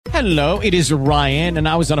Hello, it is Ryan, and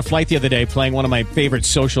I was on a flight the other day playing one of my favorite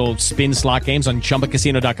social spin slot games on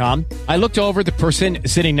ChumbaCasino.com. I looked over at the person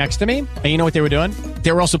sitting next to me, and you know what they were doing?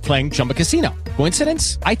 They were also playing Chumba Casino.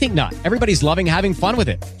 Coincidence? I think not. Everybody's loving having fun with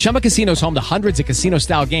it. Chumba Casino is home to hundreds of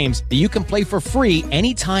casino-style games that you can play for free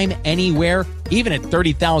anytime, anywhere, even at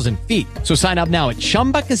 30,000 feet. So sign up now at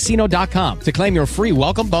ChumbaCasino.com to claim your free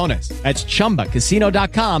welcome bonus. That's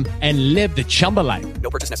ChumbaCasino.com and live the Chumba life. No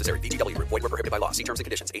purchase necessary. VGW. Void where prohibited by law. See terms and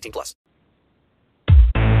conditions. 18 plus.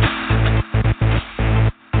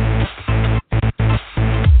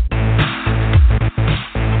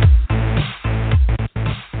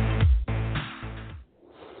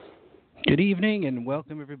 Good evening and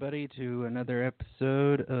welcome everybody to another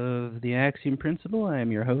episode of The Axiom Principle. I am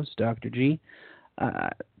your host, Dr. G.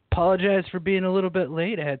 Apologize for being a little bit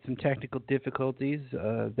late. I had some technical difficulties.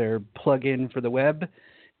 Their plug-in for the web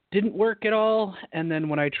didn't work at all, and then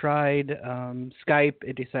when I tried Skype,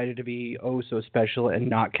 it decided to be oh so special and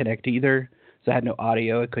not connect either. So I had no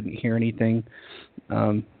audio. I couldn't hear anything.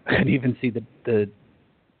 I couldn't even see the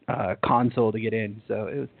console to get in. So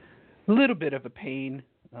it was a little bit of a pain.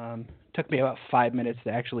 Took me about 5 minutes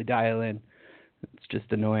to actually dial in. It's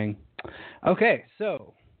just annoying. Okay,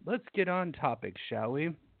 so let's get on topic, shall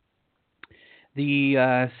we?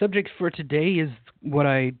 The subject for today is what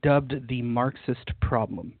I dubbed the Marxist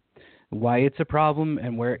Problem. Why it's a problem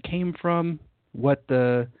and where it came from. I'm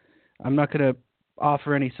not going to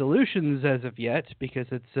offer any solutions as of yet because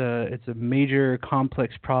it's a major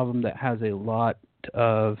complex problem that has a lot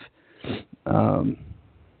of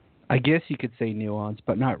I guess you could say nuance,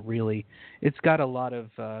 but not really. It's got a lot of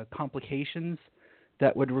complications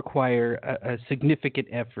that would require a significant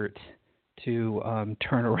effort to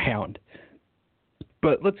turn around.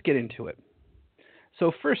 But let's get into it.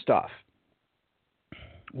 So first off,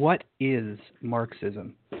 what is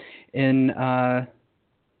Marxism? In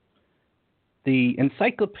the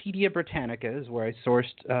Encyclopedia Britannica is where I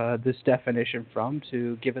sourced this definition from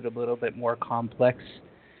to give it a little bit more complex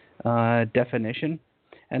definition.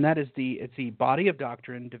 And that is it's the body of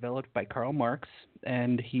doctrine developed by Karl Marx,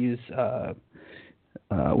 and he's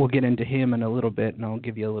we'll get into him in a little bit, and I'll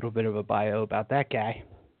give you a little bit of a bio about that guy.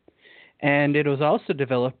 And it was also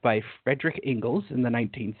developed by Friedrich Engels in the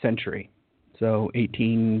 19th century. So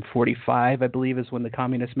 1845, I believe, is when the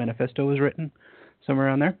Communist Manifesto was written, somewhere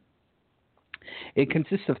around there. It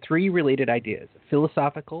consists of three related ideas: a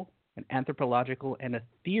philosophical, an anthropological, and a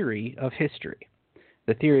theory of history.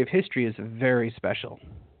 The theory of history is very special.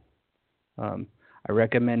 I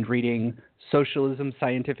recommend reading Socialism,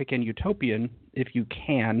 Scientific, and Utopian if you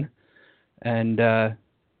can, and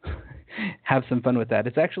have some fun with that.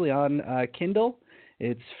 It's actually on Kindle.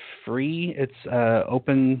 It's free. It's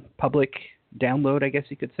open public download, I guess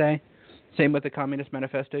you could say. Same with the Communist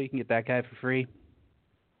Manifesto. You can get that guy for free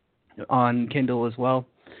on Kindle as well.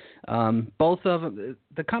 Both of them,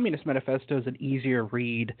 the Communist Manifesto is an easier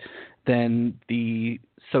read than the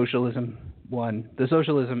Socialism one. The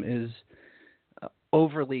Socialism is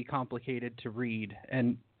overly complicated to read,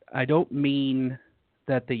 and I don't mean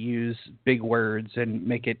that they use big words and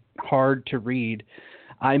make it hard to read.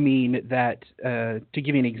 I mean that, to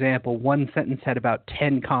give you an example, one sentence had about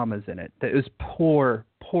 10 commas in it. That was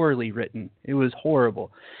poorly written. It was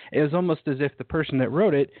horrible. It was almost as if the person that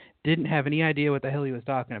wrote it didn't have any idea what the hell he was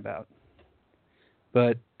talking about.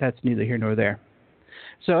 But that's neither here nor there.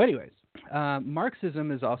 So anyways,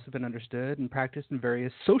 Marxism has also been understood and practiced in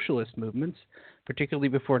various socialist movements, particularly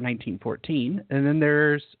before 1914. And then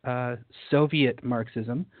there's Soviet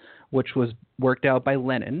Marxism, which was worked out by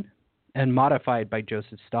Lenin and modified by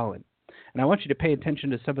Joseph Stalin. And I want you to pay attention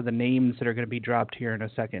to some of the names that are going to be dropped here in a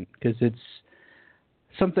second, because it's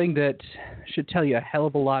something that should tell you a hell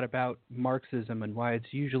of a lot about Marxism and why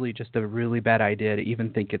it's usually just a really bad idea to even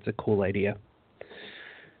think it's a cool idea.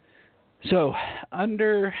 So,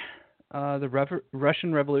 under the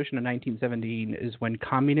Russian Revolution of 1917 is when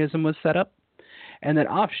communism was set up, and then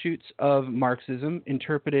offshoots of Marxism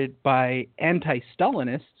interpreted by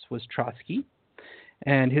anti-Stalinists was Trotsky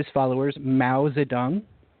and his followers Mao Zedong,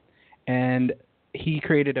 and he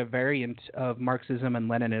created a variant of Marxism and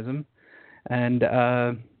Leninism, and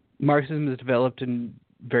Marxism is developed in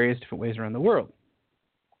various different ways around the world.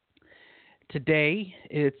 Today,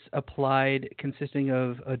 it's applied consisting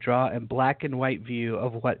of a draw a black and white view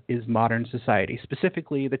of what is modern society,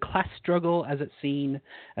 specifically the class struggle as it's seen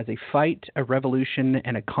as a fight, a revolution,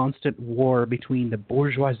 and a constant war between the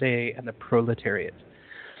bourgeoisie and the proletariat.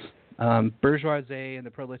 Bourgeoisie and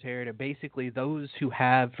the proletariat are basically those who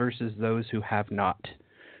have versus those who have not.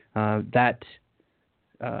 That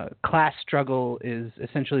class struggle is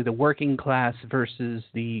essentially the working class versus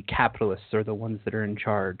the capitalists, or the ones that are in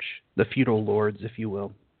charge, the feudal lords, if you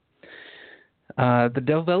will. The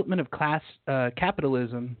development of class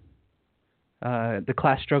capitalism, the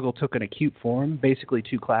class struggle took an acute form, basically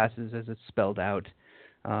two classes as it's spelled out.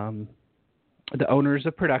 The owners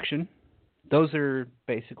of production, those are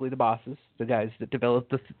basically the bosses, the guys that develop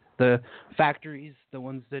the factories, the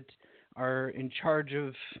ones that are in charge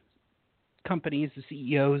of companies, the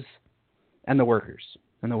CEOs, and the workers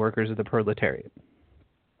of the proletariat.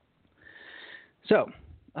 So,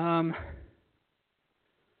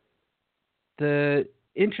 the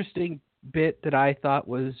interesting bit that I thought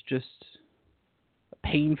was just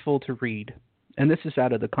painful to read, and this is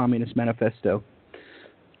out of the Communist Manifesto.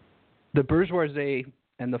 The bourgeoisie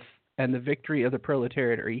and the victory of the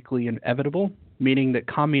proletariat are equally inevitable, meaning that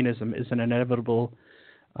communism is an inevitable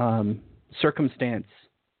circumstance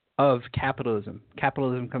of capitalism.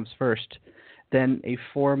 Capitalism comes first, then a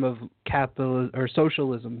form of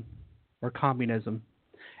socialism or communism,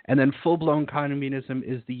 and then full-blown communism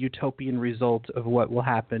is the utopian result of what will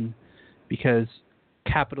happen because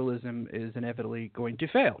capitalism is inevitably going to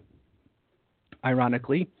fail.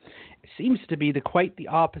 Ironically, it seems to be quite the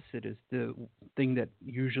opposite is the thing that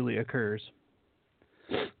usually occurs.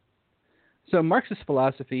 So Marxist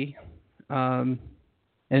philosophy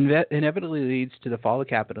inevitably leads to the fall of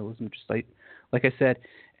capitalism, just like I said,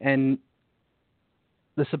 and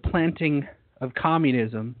the supplanting of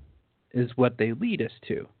communism is what they lead us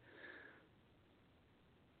to.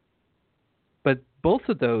 But both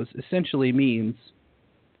of those essentially means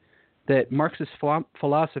that Marxist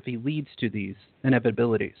philosophy leads to these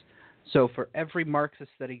inevitabilities. So for every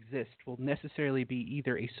Marxist that exists will necessarily be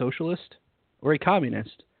either a socialist or a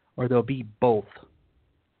communist, or they'll be both.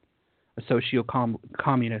 A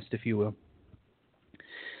socio-communist, if you will.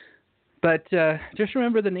 But just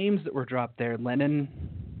remember the names that were dropped there. Lenin,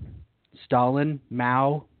 Stalin,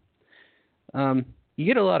 Mao. You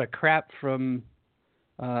get a lot of crap from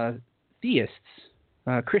theists,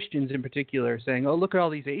 Christians in particular, saying, oh, look at all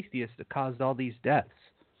these atheists that caused all these deaths.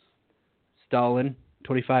 Stalin,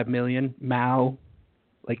 25 million. Mao,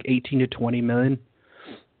 like 18 to 20 million.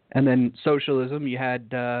 And then socialism, you had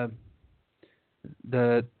the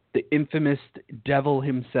infamous devil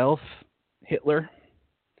himself, Hitler.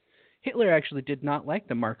 Hitler actually did not like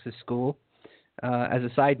the Marxist school, as a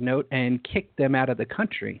side note, and kicked them out of the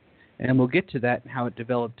country. And we'll get to that and how it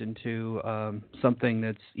developed into something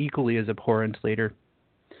that's equally as abhorrent later.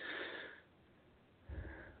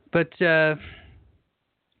 But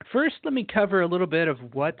first, let me cover a little bit of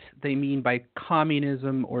what they mean by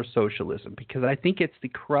communism or socialism, because I think it's the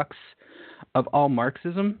crux of all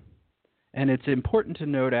Marxism, and it's important to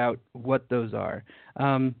note out what those are.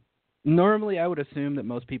 Normally, I would assume that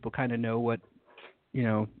most people kind of know what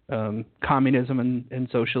communism and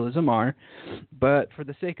socialism are, but for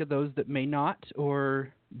the sake of those that may not or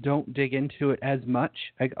don't dig into it as much,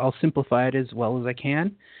 I'll simplify it as well as I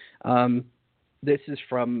can. This is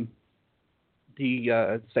from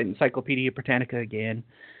the Encyclopedia Britannica again.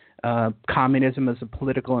 Communism is a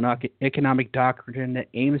political and economic doctrine that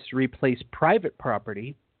aims to replace private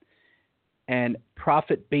property and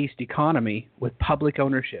profit-based economy with public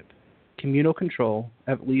ownership, communal control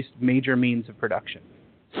of at least major means of production,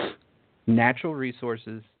 natural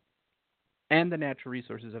resources, and the natural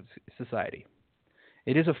resources of society.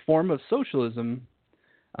 It is a form of socialism.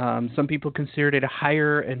 Some people consider it a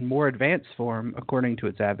higher and more advanced form, according to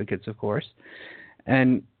its advocates, of course.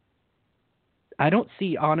 And I don't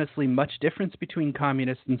see, honestly, much difference between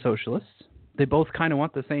communists and socialists. They both kind of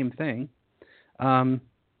want the same thing.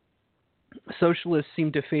 Socialists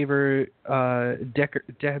seem to favor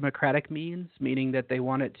democratic means, meaning that they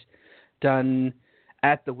want it done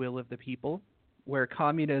at the will of the people, where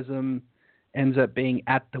communism ends up being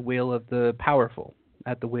at the will of the powerful,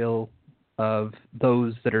 at the will of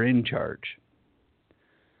those that are in charge.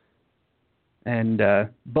 And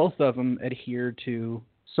both of them adhere to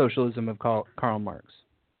socialism of Karl Marx,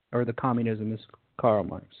 or the communism is Karl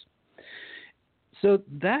Marx. So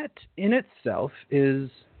that in itself is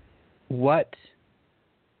what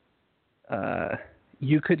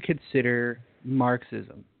you could consider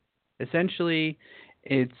Marxism. Essentially,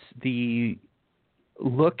 it's the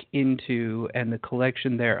look into and the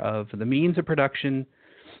collection thereof the means of production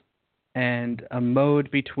and a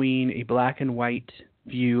mode between a black and white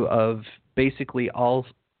view of basically all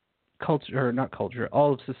culture, or not culture,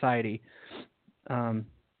 all of society,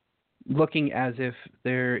 looking as if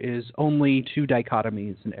there is only two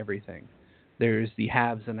dichotomies in everything. There's the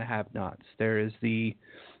haves and the have-nots. There is the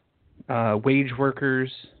wage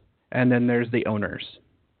workers, and then there's the owners.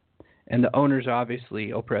 and the owners are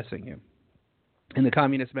obviously oppressing you. In the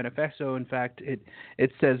Communist Manifesto, in fact, it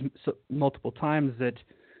says multiple times that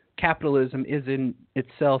capitalism is in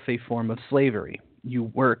itself a form of slavery. You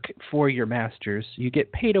work for your masters. You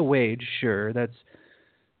get paid a wage, sure, that's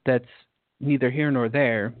neither here nor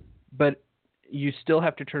there, but you still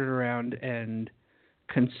have to turn around and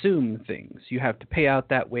consume things. You have to pay out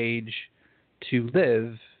that wage to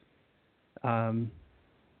live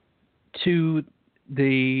to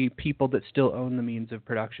the people that still own the means of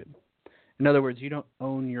production. In other words, you don't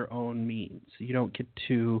own your own means. You don't get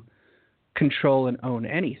to control and own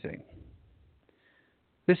anything.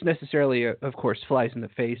 This necessarily, of course, flies in the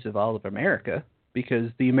face of all of America,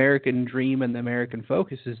 because the American dream and the American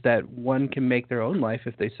focus is that one can make their own life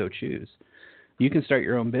if they so choose. You can start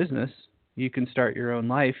your own business. You can start your own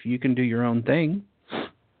life. You can do your own thing.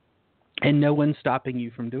 And no one's stopping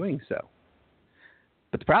you from doing so.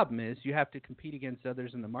 But the problem is you have to compete against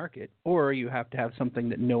others in the market, or you have to have something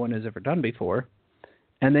that no one has ever done before,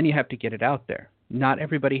 and then you have to get it out there. Not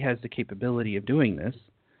everybody has the capability of doing this,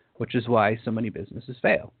 which is why so many businesses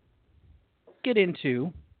fail. Get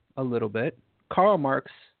into a little bit Karl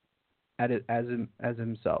Marx as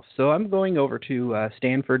himself. So I'm going over to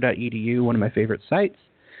stanford.edu, one of my favorite sites,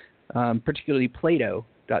 particularly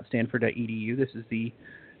plato.stanford.edu. This is the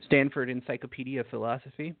Stanford Encyclopedia of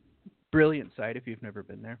Philosophy. Brilliant site if you've never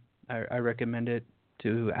been there. I recommend it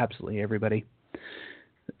to absolutely everybody.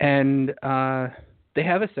 And they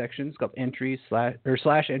have a section. It's called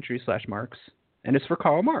 /entries/Marx, and it's for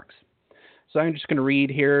Karl Marx. So I'm just going to read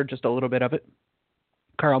here just a little bit of it.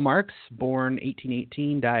 Karl Marx, born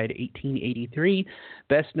 1818, died 1883,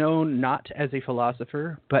 best known not as a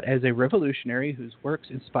philosopher, but as a revolutionary whose works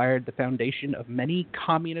inspired the foundation of many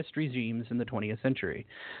communist regimes in the 20th century.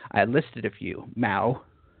 I listed a few: Mao,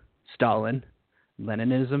 Stalin,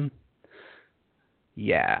 Leninism.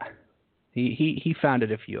 Yeah, he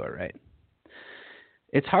founded a few, all right.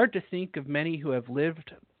 It's hard to think of many who have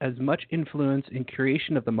lived as much influence in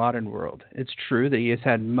creation of the modern world. It's true that he has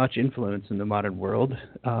had much influence in the modern world.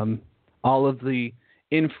 All of the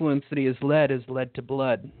influence that he has led to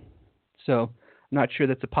blood. So I'm not sure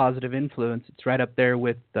that's a positive influence. It's right up there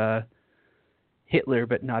with Hitler,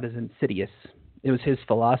 but not as insidious. It was his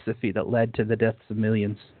philosophy that led to the deaths of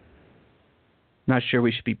millions. Not sure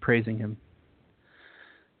we should be praising him.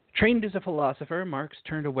 Trained as a philosopher, Marx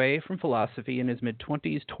turned away from philosophy in his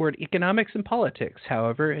mid-20s toward economics and politics.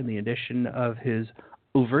 However, in the addition of his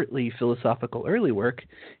overtly philosophical early work,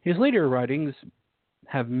 his later writings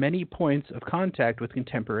have many points of contact with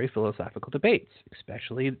contemporary philosophical debates,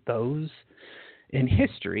 especially those in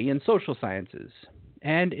history and social sciences,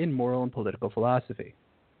 and in moral and political philosophy.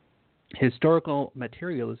 Historical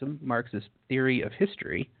materialism, Marx's theory of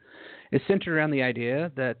history, is centered around the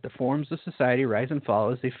idea that the forms of society rise and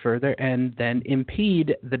fall as they further and then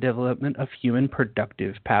impede the development of human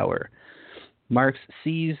productive power. Marx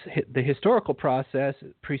sees the historical process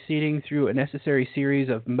proceeding through a necessary series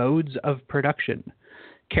of modes of production,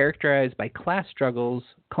 characterized by class struggles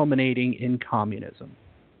culminating in communism.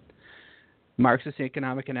 Marx's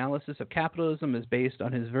economic analysis of capitalism is based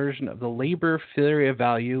on his version of the labor theory of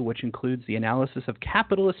value, which includes the analysis of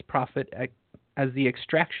capitalist profit as the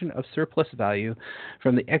extraction of surplus value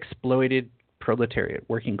from the exploited proletariat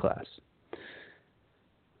working class.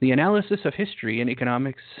 The analysis of history and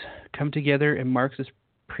economics come together in Marx's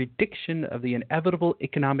prediction of the inevitable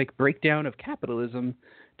economic breakdown of capitalism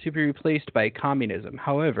to be replaced by communism.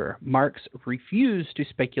 However, Marx refused to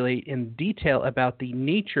speculate in detail about the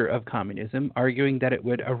nature of communism, arguing that it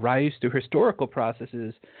would arise through historical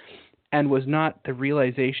processes and was not the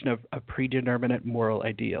realization of a predeterminate moral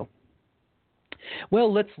ideal.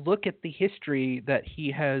 Well, let's look at the history that he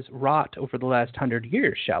has wrought over the last 100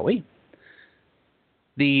 years, shall we?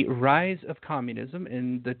 The rise of communism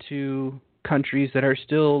in the two countries that are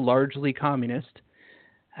still largely communist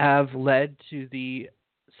have led to the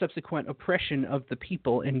subsequent oppression of the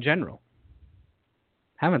people in general,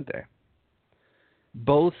 haven't they?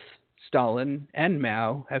 Both Stalin and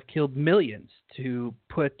Mao have killed millions to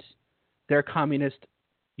put their communist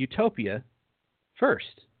utopia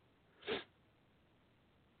first.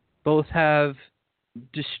 Both have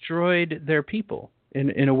destroyed their people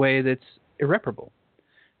in a way that's irreparable.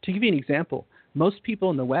 To give you an example, most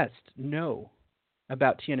people in the West know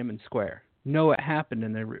about Tiananmen Square, know what happened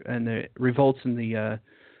in the revolts in the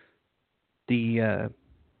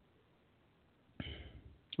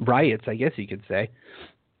riots, I guess you could say.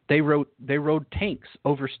 They rode tanks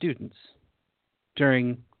over students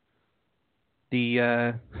during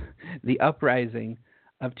the uprising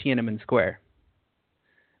of Tiananmen Square.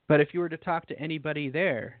 But if you were to talk to anybody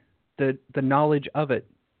there, the knowledge of it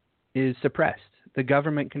is suppressed. The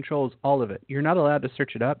government controls all of it. You're not allowed to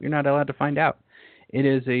search it up. You're not allowed to find out. It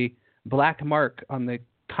is a black mark on the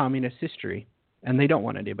communist history, and they don't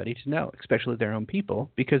want anybody to know, especially their own people,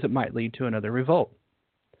 because it might lead to another revolt.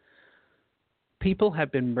 People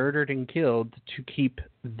have been murdered and killed to keep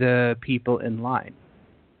the people in line.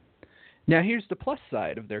 Now, here's the plus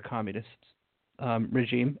side of their communist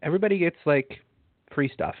regime. Everybody gets, like, free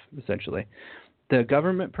stuff, essentially. The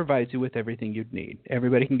government provides you with everything you'd need.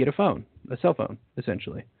 Everybody can get a phone, a cell phone,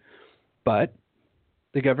 essentially. But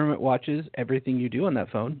the government watches everything you do on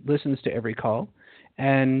that phone, listens to every call,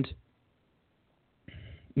 and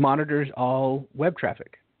monitors all web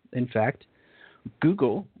traffic. In fact,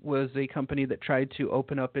 Google was a company that tried to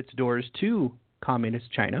open up its doors to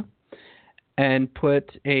communist China and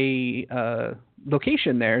put a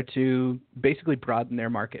location there to basically broaden their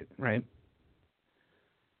market, right?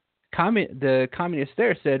 The communists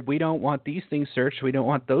there said, we don't want these things searched, we don't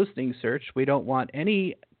want those things searched, we don't want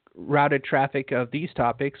any routed traffic of these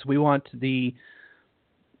topics. We want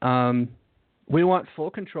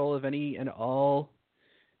full control of any and all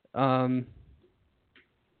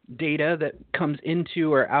data that comes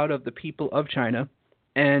into or out of the people of China,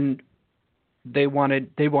 and they wanted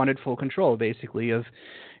full control, basically, of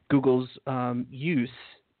Google's use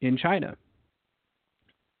in China.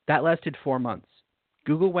 That lasted 4 months.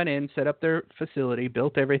 Google went in, set up their facility,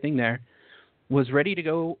 built everything there, was ready to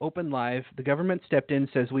go open live. The government stepped in,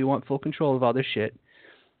 says, we want full control of all this shit.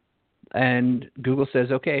 And Google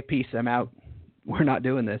says, okay, peace, I'm out. We're not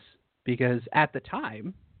doing this. Because at the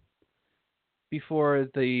time, before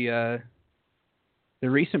the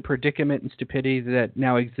recent predicament and stupidity that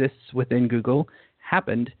now exists within Google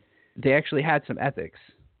happened, they actually had some ethics.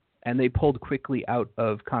 And they pulled quickly out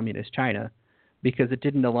of communist China because it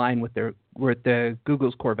didn't align with the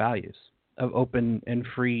Google's core values of open and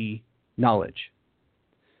free knowledge.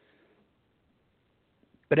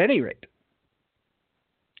 But at any rate,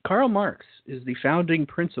 Karl Marx is the founding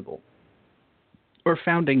principle, or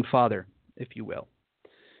founding father, if you will,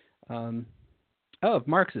 of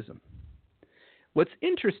Marxism. What's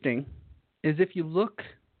interesting is if you look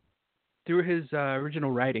through his original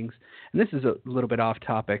writings, and this is a little bit off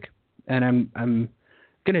topic, and I'm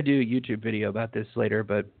going to do a YouTube video about this later,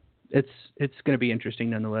 but it's going to be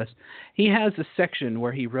interesting nonetheless. He has a section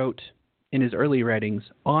where he wrote in his early writings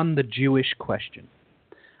on the Jewish question.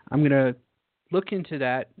 I'm going to look into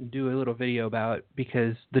that and do a little video about it,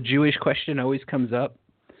 because the Jewish question always comes up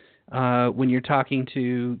when you're talking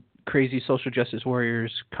to crazy social justice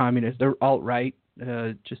warriors, communists, they're alt-right,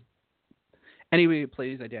 just anybody who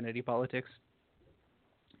plays identity politics.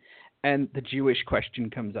 And the Jewish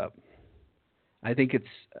question comes up. I think it's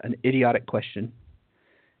an idiotic question,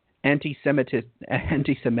 anti-Semitic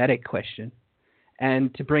question.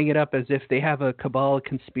 And to bring it up as if they have a cabal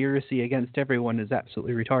conspiracy against everyone is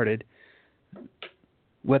absolutely retarded.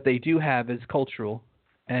 What they do have is cultural,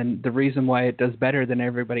 and the reason why it does better than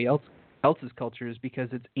everybody else's culture is because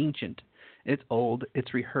it's ancient, it's old,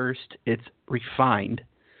 it's rehearsed, it's refined,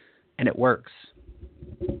 and it works.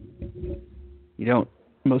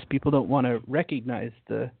 Most people don't want to recognize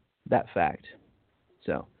that fact.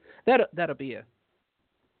 So that'll be a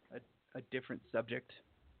different subject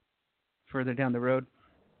further down the road.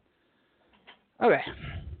 Okay,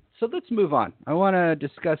 so let's move on. I want to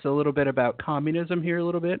discuss a little bit about communism here a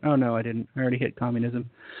little bit. Oh, no, I didn't. I already hit communism.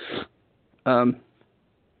 But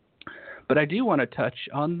I do want to touch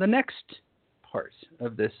on the next part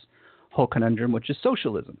of this whole conundrum, which is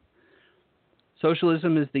socialism.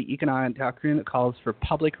 Socialism is the economic doctrine that calls for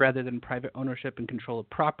public rather than private ownership and control of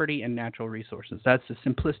property and natural resources. That's a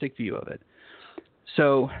simplistic view of it.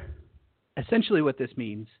 So essentially what this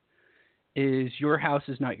means is your house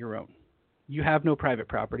is not your own. You have no private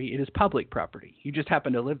property. It is public property. You just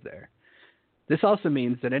happen to live there. This also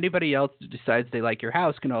means that anybody else that decides they like your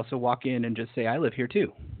house can also walk in and just say, I live here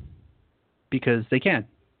too. Because they can.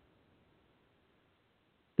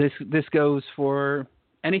 This goes for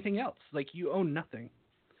anything else. Like, you own nothing.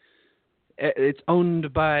 It's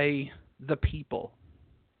owned by the people.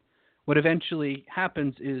 What eventually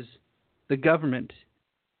happens is the government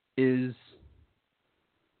is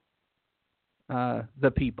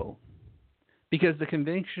the people. Because the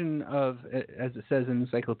conviction of, as it says in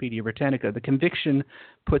Encyclopedia Britannica, the conviction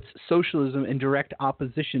puts socialism in direct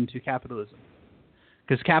opposition to capitalism.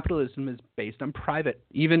 Because capitalism is based on private,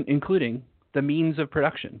 even including the means of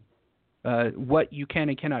production. What you can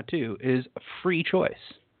and cannot do is a free choice.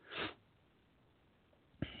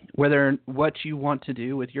 What you want to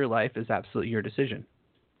do with your life is absolutely your decision.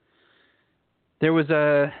 There was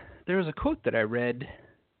a quote that I read.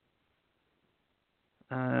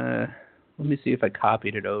 Let me see if I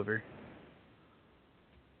copied it over.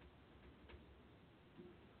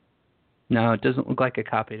 No, it doesn't look like I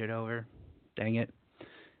copied it over. Dang it.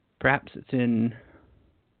 Perhaps it's in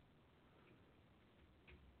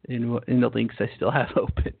the links I still have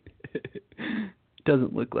open.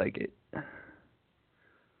 Doesn't look like it.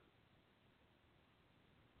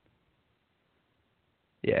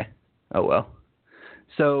 Yeah. Oh well.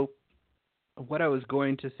 So what I was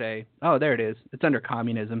going to say, oh, there it is. It's under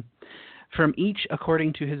communism. From each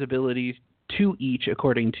according to his abilities, to each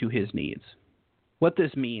according to his needs. What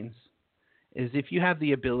this means is if you have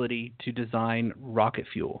the ability to design rocket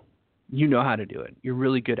fuel, you know how to do it. You're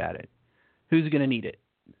really good at it. Who's going to need it?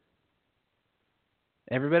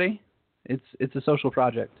 Everybody? It's a social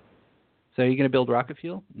project. So are you going to build rocket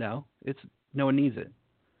fuel? No. No one needs it.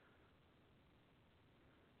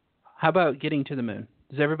 How about getting to the moon?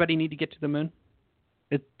 Does everybody need to get to the moon?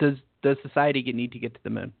 Does society need to get to the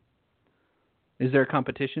moon? Is there a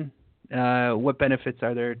competition? What benefits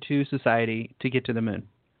are there to society to get to the moon?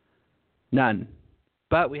 None.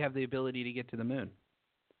 But we have the ability to get to the moon.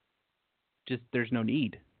 Just there's no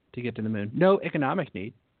need to get to the moon. No economic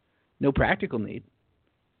need. No practical need.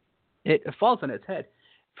 It falls on its head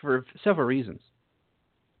for several reasons.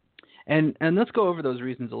 And let's go over those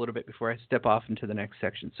reasons a little bit before I step off into the next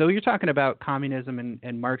section. So you're talking about communism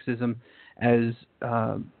and Marxism as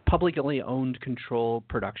publicly owned control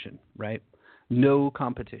production, right? No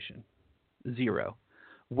competition. Zero.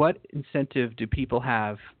 What incentive do people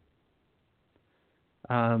have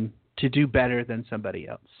to do better than somebody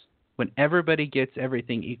else? When everybody gets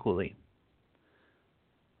everything equally,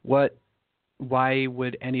 why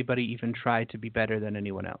would anybody even try to be better than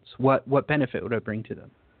anyone else? What benefit would it bring to them?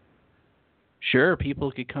 Sure,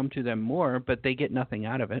 people could come to them more, but they get nothing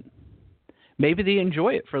out of it. Maybe they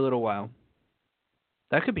enjoy it for a little while.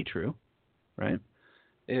 That could be true, right?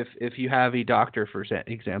 If you have a doctor, for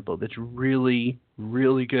example, that's really,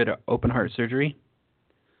 really good at open heart surgery,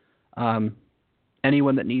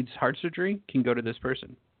 anyone that needs heart surgery can go to this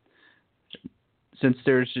person. Since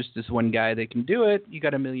there's just this one guy that can do it, you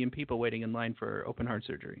got 1 million people waiting in line for open heart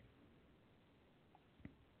surgery.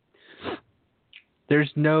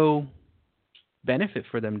 There's no benefit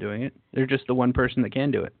for them doing it. They're just the one person that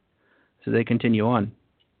can do it. So they continue on,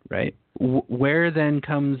 right? Where then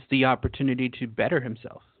comes the opportunity to better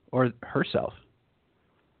himself or herself?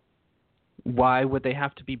 Why would they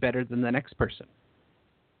have to be better than the next person?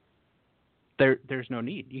 There's no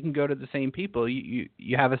need. You can go to the same people. You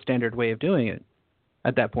have a standard way of doing it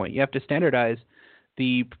at that point. You have to standardize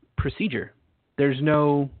the procedure. There's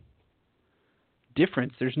no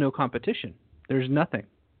difference. There's no competition. There's nothing.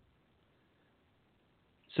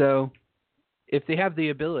 So if they have the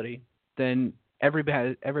ability, then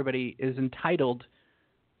everybody is entitled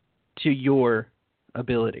to your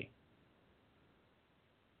ability.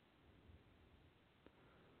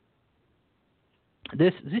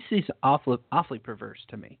 This is awfully perverse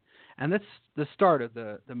to me. And that's the start of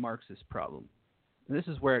the Marxist problem. And this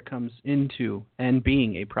is where it comes into and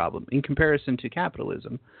being a problem in comparison to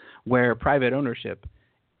capitalism, where private ownership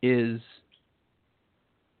is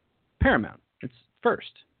paramount. It's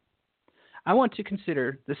first. I want to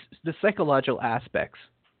consider the psychological aspects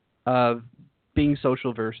of being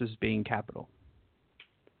social versus being capital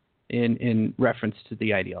in reference to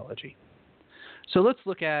the ideology. So let's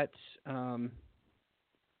look at a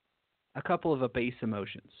couple of base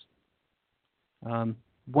emotions.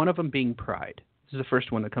 One of them being pride. This is the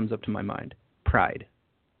first one that comes up to my mind. Pride.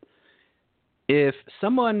 If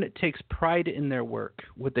someone takes pride in their work,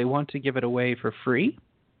 would they want to give it away for free?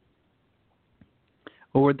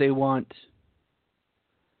 Or would they want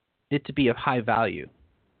it to be of high value,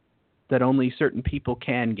 that only certain people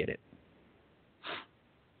can get it?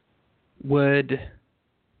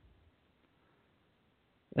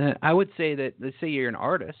 I would say that, let's say you're an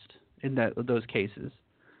artist in those cases.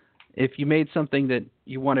 If you made something that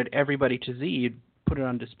you wanted everybody to see, you'd put it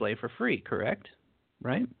on display for free, correct?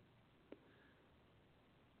 Right?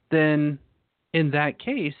 Then, in that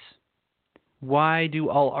case, why do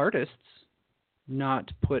all artists not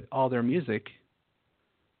put all their music,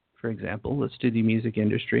 for example, let's do the music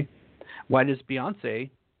industry, why does Beyonce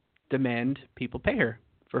demand people pay her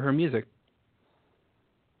for her music?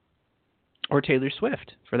 Or Taylor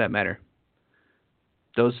Swift, for that matter.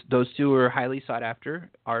 Those two are highly sought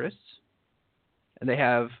after artists, and they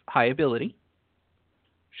have high ability.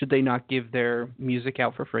 Should they not give their music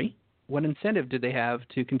out for free? What incentive do they have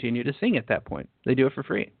to continue to sing at that point? They do it for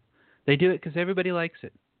free. They do it because everybody likes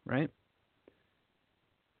it, right?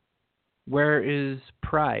 Where is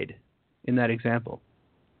pride in that example?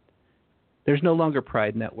 There's no longer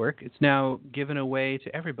pride in that work. It's now given away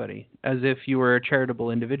to everybody as if you were a charitable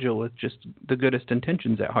individual with just the goodest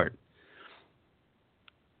intentions at heart.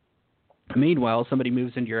 Meanwhile, somebody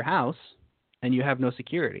moves into your house and you have no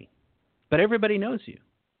security. But everybody knows you.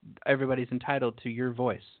 Everybody's entitled to your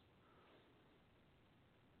voice.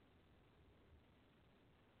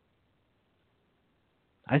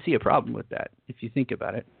 I see a problem with that, if you think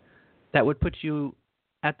about it. That would put you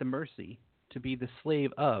at the mercy to be the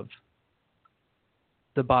slave of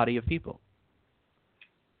the body of people.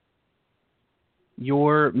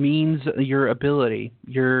 Your means, your ability,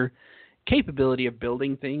 your capability of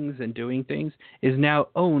building things and doing things is now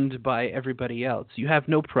owned by everybody else. You have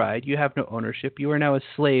no pride. You have no ownership. You are now a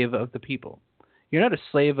slave of the people. You're not a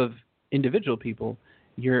slave of individual people.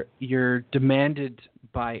 You're demanded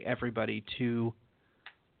by everybody to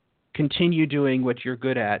continue doing what you're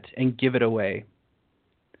good at and give it away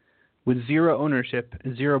with zero ownership,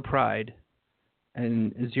 zero pride,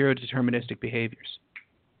 and zero deterministic behaviors.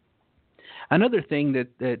 Another thing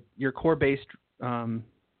that your core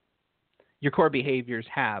behaviors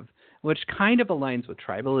have, which kind of aligns with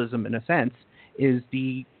tribalism in a sense, is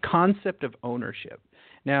the concept of ownership.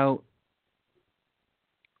 Now,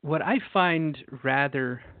 what I find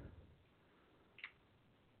rather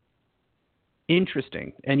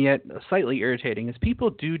interesting and yet slightly irritating is people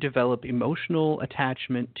do develop emotional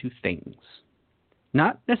attachment to things.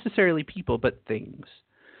 Not necessarily people, but things.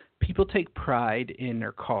 People take pride in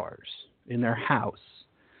their cars, in their house,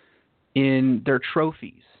 in their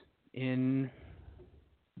trophies, in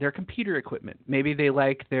their computer equipment. Maybe they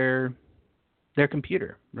like their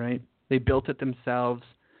computer, right? They built it themselves.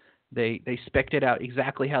 They spec'd it out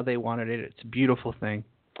exactly how they wanted it. It's a beautiful thing.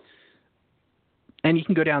 And you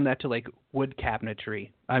can go down that to like wood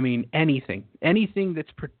cabinetry. I mean, anything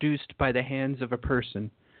that's produced by the hands of a person.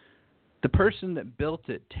 The person that built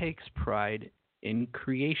it takes pride in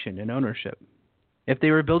creation and ownership. If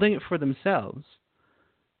they were building it for themselves,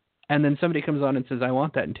 and then somebody comes on and says, I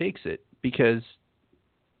want that, and takes it because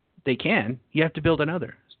they can, you have to build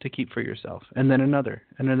another to keep for yourself, and then another,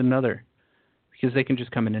 and then another, because they can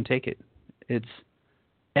just come in and take it. It's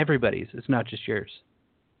everybody's. It's not just yours.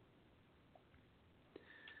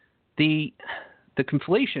 The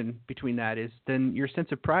conflation between that is then your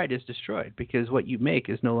sense of pride is destroyed because what you make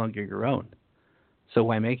is no longer your own. So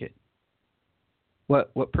why make it?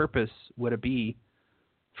 What purpose would it be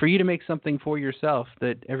for you to make something for yourself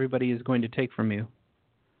that everybody is going to take from you?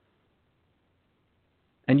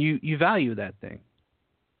 And you value that thing.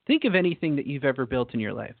 Think of anything that you've ever built in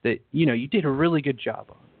your life that you did a really good job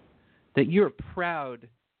on, that you're proud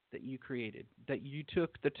that you created, that you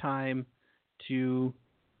took the time to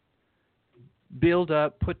build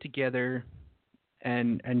up, put together,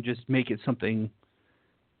 and just make it something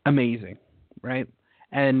amazing, right?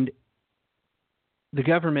 And the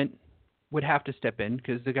government would have to step in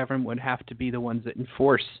because the government would have to be the ones that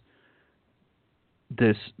enforce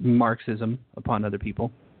this Marxism upon other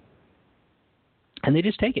people. And they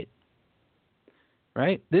just take it,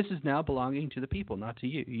 right? This is now belonging to the people, not to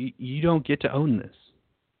you. You don't get to own this.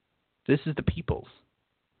 This is the people's.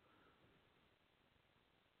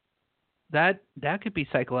 That could be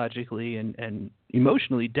psychologically and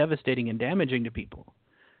emotionally devastating and damaging to people.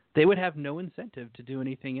 They would have no incentive to do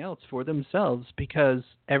anything else for themselves because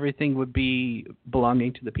everything would be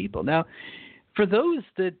belonging to the people. Now, for those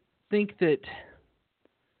that think that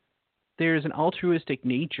there's an altruistic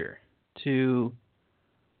nature to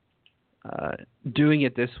doing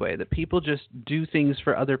it this way, that people just do things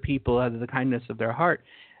for other people out of the kindness of their heart,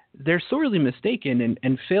 they're sorely mistaken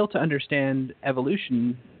and fail to understand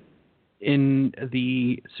evolution in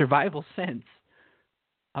the survival sense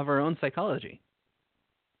of our own psychology.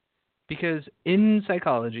 Because in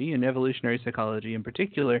psychology, in evolutionary psychology in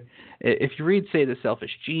particular, if you read, say, The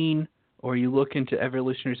Selfish Gene, or you look into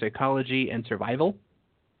evolutionary psychology and survival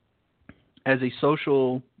as a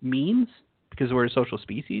social means, because we're a social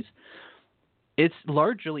species, it's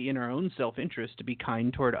largely in our own self-interest to be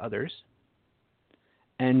kind toward others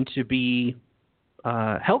and to be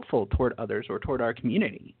helpful toward others or toward our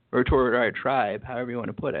community or toward our tribe, however you want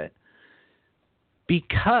to put it,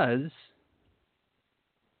 because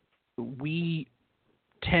we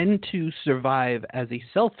tend to survive as a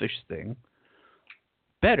selfish thing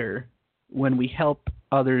better when we help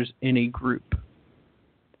others in a group.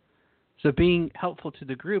 So being helpful to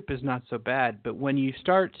the group is not so bad, but when you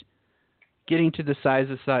start getting to the size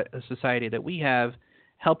of society that we have,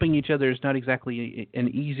 helping each other is not exactly an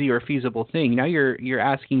easy or feasible thing. Now you're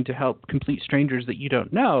asking to help complete strangers that you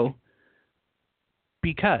don't know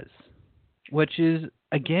which is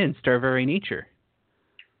against our very nature.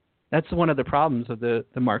 That's one of the problems of the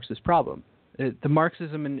Marxist problem. The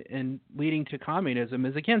Marxism and leading to communism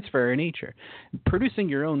is against very nature. Producing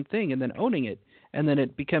your own thing and then owning it, and then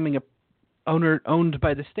it becoming owned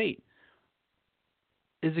by the state,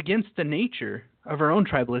 is against the nature of our own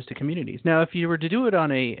tribalistic communities. Now, if you were to do it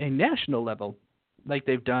on a national level, like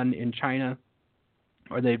they've done in China,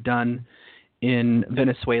 or they've done in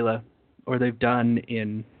Venezuela, or they've done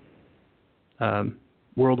in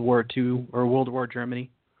World War II or World War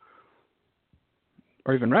Germany,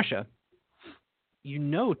 or even Russia, you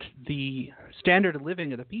note the standard of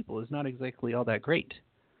living of the people is not exactly all that great.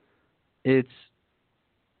 It's,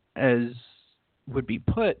 as would be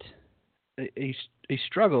put, a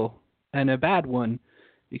struggle, and a bad one,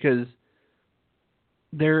 because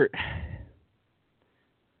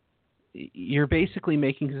you're basically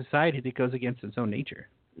making a society that goes against its own nature.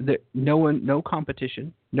 No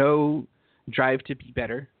competition, no drive to be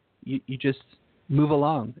better. You just move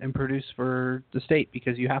along and produce for the state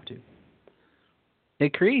because you have to.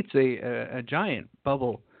 It creates a giant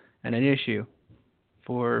bubble and an issue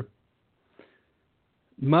for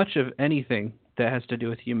much of anything that has to do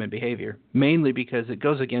with human behavior, mainly because it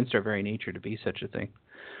goes against our very nature to be such a thing.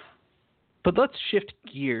 But let's shift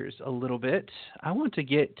gears a little bit. I want to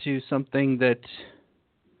get to something that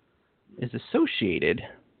is associated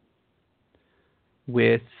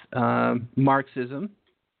with Marxism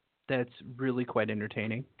that's really quite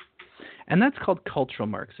entertaining, and that's called cultural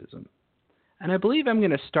Marxism. And I believe I'm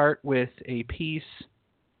going to start with a piece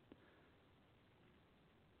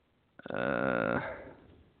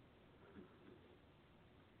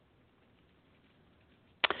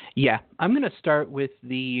I'm going to start with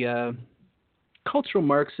the cultural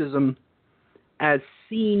Marxism as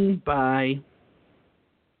seen by,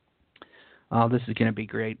 this is going to be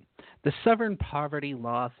great, the Southern Poverty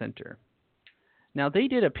Law Center. Now, they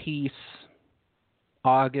did a piece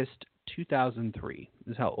August 2003,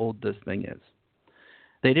 is how old this thing is.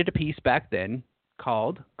 They did a piece back then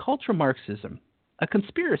called Cultural Marxism, a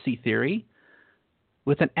conspiracy theory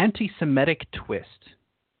with an anti-Semitic twist,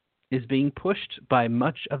 is being pushed by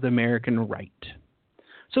much of the American right.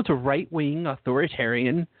 So it's a right-wing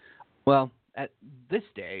authoritarian, well, at this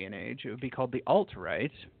day and age, it would be called the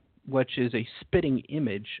alt-right, which is a spitting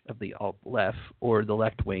image of the alt-left or the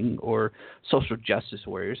left-wing or social justice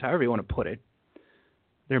warriors, however you want to put it.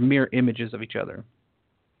 They're mere images of each other.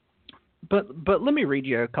 But let me read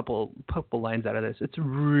you a couple lines out of this. It's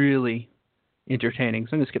really entertaining.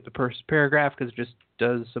 So I'm going to skip the first paragraph because it just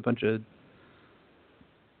does a bunch of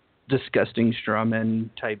disgusting straw man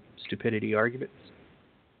type stupidity arguments.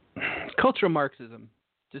 Cultural Marxism,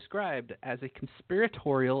 described as a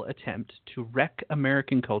conspiratorial attempt to wreck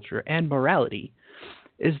American culture and morality,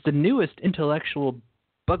 is the newest intellectual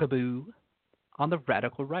bugaboo on the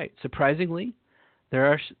radical right. Surprisingly, there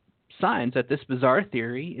are signs that this bizarre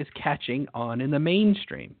theory is catching on in the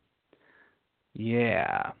mainstream.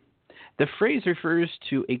 Yeah. The phrase refers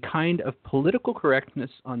to a kind of political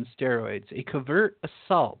correctness on steroids, a covert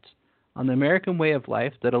assault on the American way of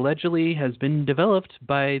life that allegedly has been developed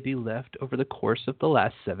by the left over the course of the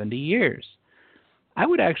last 70 years. I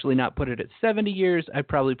would actually not put it at 70 years. I'd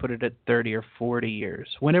probably put it at 30 or 40 years.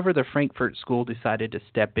 Whenever the Frankfurt School decided to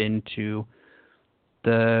step into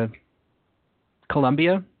the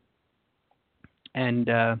Columbia and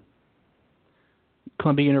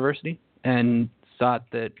Columbia University and thought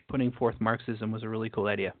that putting forth Marxism was a really cool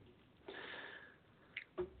idea.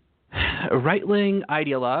 Right-wing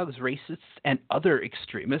ideologues, racists, and other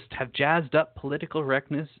extremists have jazzed up political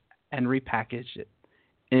correctness and repackaged it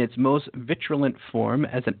in its most virulent form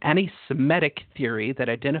as an anti-Semitic theory that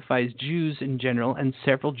identifies Jews in general and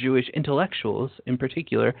several Jewish intellectuals in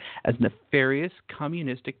particular as nefarious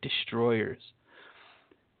communistic destroyers.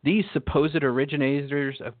 These supposed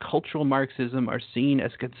originators of cultural Marxism are seen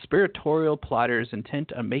as conspiratorial plotters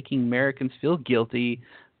intent on making Americans feel guilty,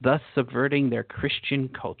 thus subverting their Christian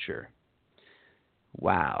culture.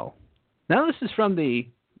 Wow. Now this is from the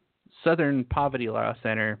Southern Poverty Law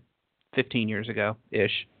Center 15 years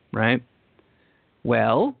ago-ish, right?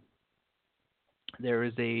 Well, there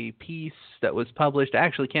is a piece that was published. I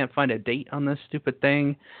actually can't find a date on this stupid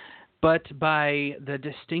thing, but by the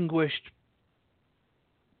distinguished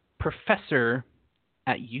professor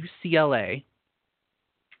at UCLA,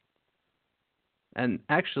 and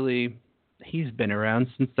actually he's been around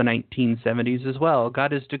since the 1970s as well.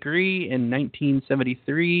 Got his degree in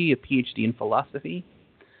 1973, a PhD in philosophy.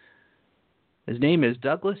 His name is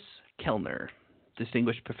Douglas Kellner,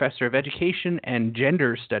 distinguished professor of education and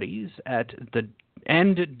gender studies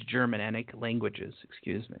and Germanic languages.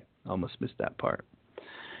 Excuse me, almost missed that part.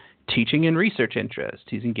 teaching and research interest.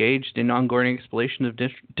 He's engaged in ongoing exploration of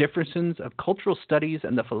differences of cultural studies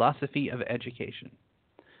and the philosophy of education.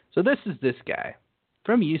 So this is this guy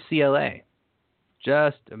from UCLA.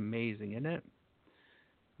 Just amazing, isn't it?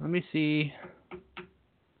 Let me see.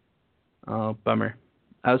 Oh, bummer.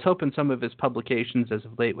 I was hoping some of his publications as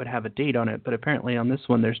of late would have a date on it, but apparently on this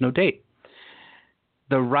one there's no date.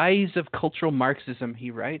 The Rise of Cultural Marxism,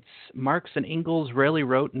 he writes. Marx and Engels rarely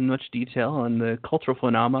wrote in much detail on the cultural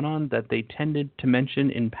phenomenon that they tended to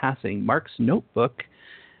mention in passing. Marx's notebook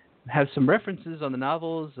has some references on the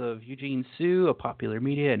novels of Eugene Sue, a popular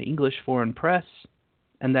media and English foreign press,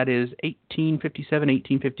 and that is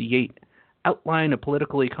 1857-1858. Outline of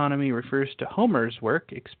Political Economy refers to Homer's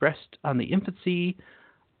work expressed on the infancy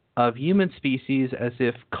of human species as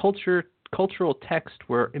if cultural text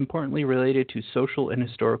were importantly related to social and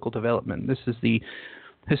historical development. This is the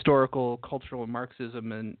historical, cultural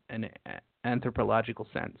Marxism and anthropological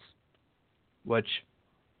sense, which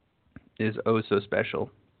is oh so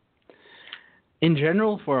special. In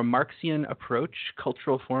general, for a Marxian approach,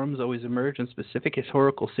 cultural forms always emerge in specific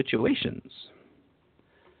historical situations,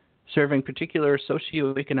 serving particular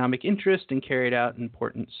socioeconomic interest and carried out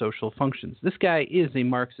important social functions. This guy is a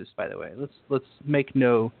Marxist, by the way. Let's make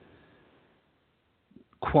no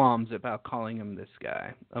qualms about calling him, this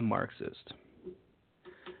guy, a Marxist.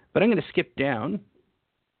 But I'm going to skip down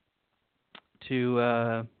to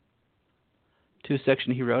a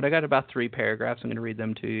section he wrote. I got about 3 paragraphs. I'm going to read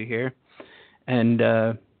them to you here. And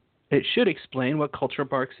it should explain what cultural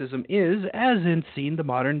Marxism is as in seen the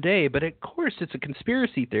modern day. But of course, it's a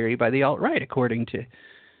conspiracy theory by the alt-right, according to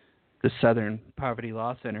the Southern Poverty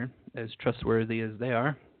Law Center, as trustworthy as they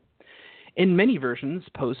are. In many versions,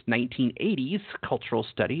 post-1980s cultural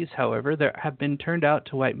studies, however, there have been turned out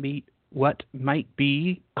to what might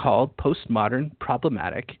be called postmodern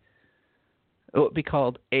problematic. What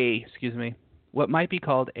might be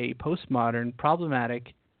called a postmodern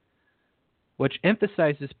problematic, which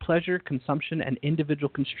emphasizes pleasure, consumption, and individual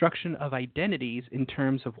construction of identities in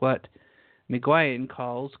terms of what McGuigan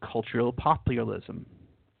calls cultural populism.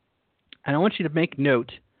 And I want you to make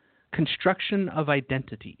note, construction of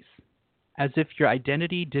identities, as if your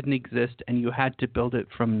identity didn't exist and you had to build it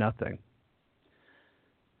from nothing.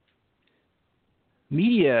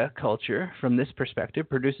 Media culture, from this perspective,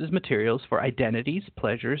 produces materials for identities,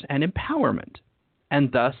 pleasures, and empowerment, and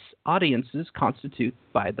thus audiences constitute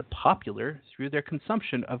by the popular through their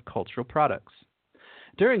consumption of cultural products.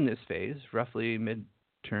 During this phase, roughly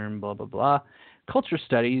mid-term blah blah blah, culture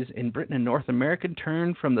studies in Britain and North America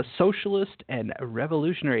turned from the socialist and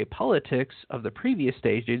revolutionary politics of the previous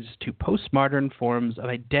stages to postmodern forms of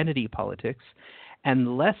identity politics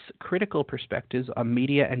and less critical perspectives on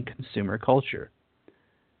media and consumer culture.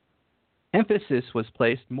 Emphasis was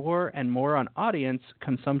placed more and more on audience,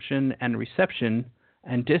 consumption, and reception,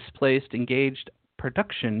 and displaced engaged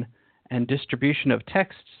production and distribution of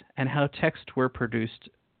texts and how texts were produced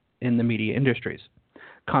in the media industries.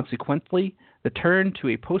 Consequently, the turn to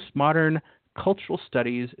a postmodern cultural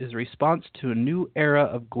studies is a response to a new era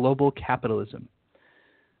of global capitalism.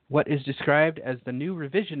 What is described as the new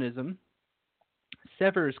revisionism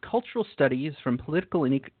severs cultural studies from political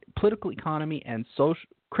economy and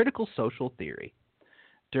critical social theory.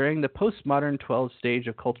 During the postmodern 12th stage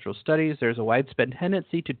of cultural studies, there is a widespread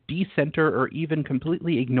tendency to decenter or even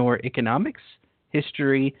completely ignore economics,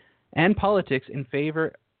 history, and politics in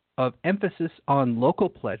favor of emphasis on local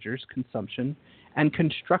pleasures, consumption, and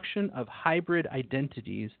construction of hybrid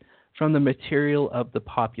identities from the material of the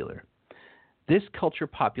popular. This culture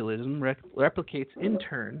populism replicates in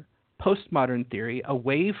turn postmodern theory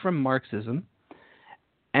away from Marxism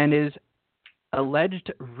and is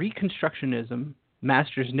alleged Reconstructionism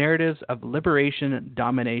masters narratives of liberation,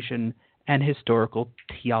 domination, and historical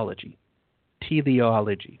teleology.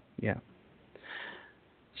 Teleology, yeah.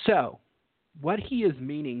 So, what he is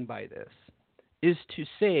meaning by this is to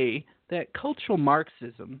say that cultural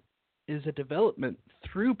Marxism is a development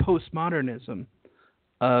through postmodernism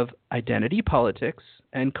of identity politics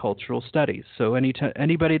and cultural studies. So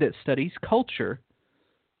anybody that studies culture,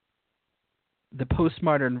 the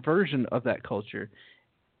postmodern version of that culture,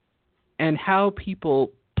 and how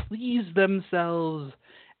people please themselves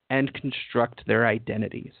and construct their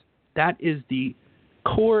identities. That is the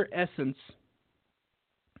core essence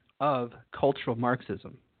of cultural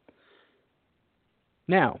Marxism.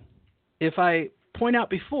 Now, if I point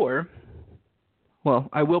out before, well,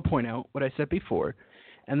 I will point out what I said before,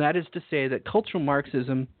 and that is to say that cultural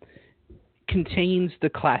Marxism contains the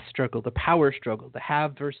class struggle, the power struggle, the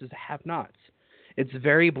have versus the have-nots. It's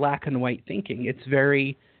very black and white thinking. It's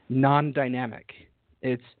very non-dynamic.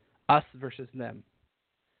 It's us versus them.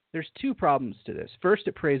 there's two problems to this. First,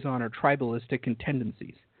 it preys on our tribalistic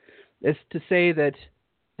tendencies. It's to say that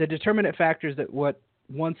the determinate factors that what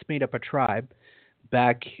once made up a tribe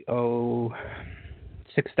back,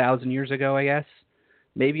 6,000 years ago, I guess,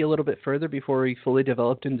 maybe a little bit further before we fully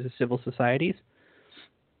developed into civil societies,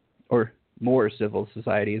 or more civil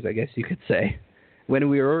societies, I guess you could say, when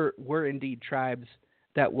we were indeed tribes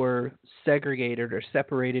that were segregated or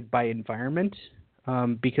separated by environment,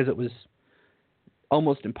 because it was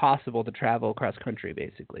almost impossible to travel across country,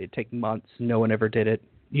 basically. It'd take months. No one ever did it.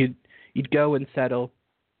 You'd go and settle,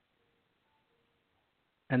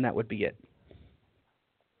 and that would be it.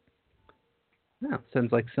 Oh,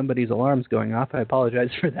 sounds like somebody's alarm's going off. I apologize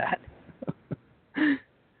for that.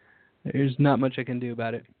 There's not much I can do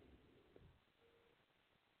about it.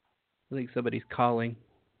 I think somebody's calling.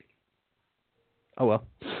 Oh, well.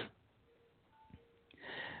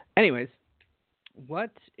 Anyways, what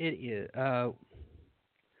it is,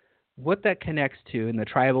 what that connects to in the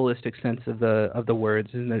tribalistic sense of the words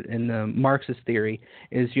in the Marxist theory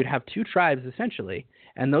is you'd have two tribes essentially,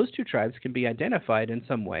 and those two tribes can be identified in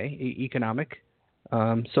some way, economic,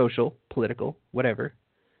 social, political, whatever,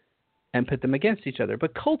 and put them against each other.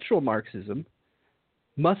 But cultural Marxism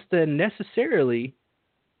must then necessarily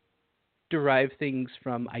derive things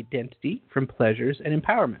from identity, from pleasures, and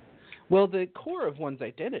empowerment. Well, the core of one's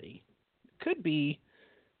identity could be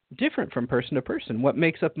different from person to person. What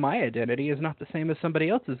makes up my identity is not the same as somebody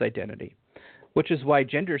else's identity, which is why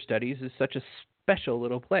gender studies is such a special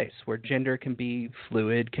little place where gender can be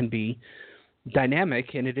fluid, can be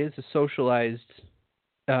dynamic, and it is a socialized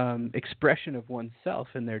expression of oneself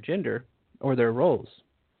and their gender or their roles.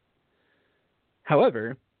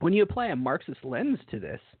 However, when you apply a Marxist lens to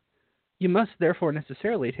this, you must therefore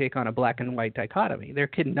necessarily take on a black and white dichotomy. There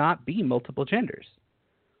cannot be multiple genders.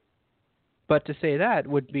 But to say that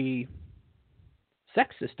would be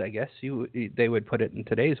sexist, I guess they would put it in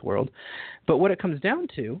today's world. But what it comes down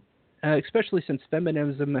to, especially since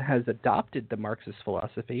feminism has adopted the Marxist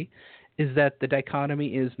philosophy, is that the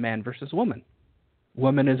dichotomy is man versus woman.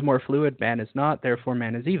 Woman is more fluid, man is not, therefore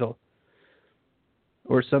man is evil.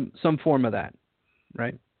 Or some form of that,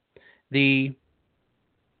 right? The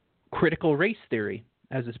critical race theory,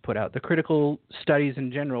 as is put out, the critical studies in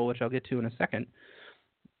general, which I'll get to in a second,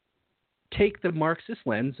 take the Marxist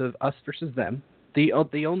lens of us versus them, the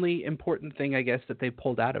only important thing, I guess, that they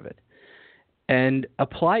pulled out of it, and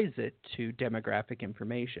applies it to demographic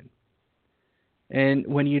information. And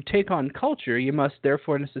when you take on culture, you must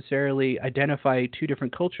therefore necessarily identify two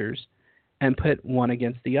different cultures and put one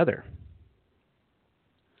against the other.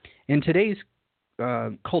 In today's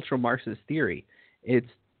cultural Marxist theory, it's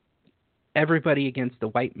everybody against the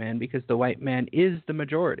white man because the white man is the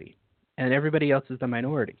majority and everybody else is the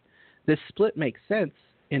minority. This split makes sense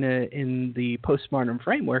in the postmodern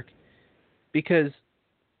framework because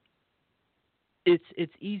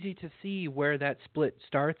it's easy to see where that split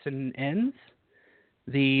starts and ends.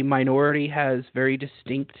 The minority has very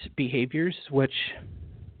distinct behaviors, which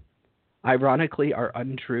ironically are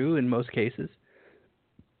untrue in most cases.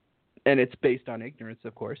 And it's based on ignorance,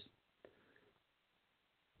 of course.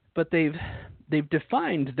 But they've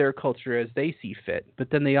defined their culture as they see fit, but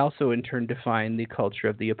then they also in turn define the culture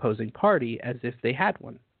of the opposing party as if they had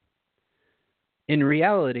one. In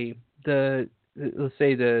reality, let's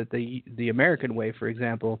say the American way, for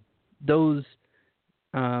example, those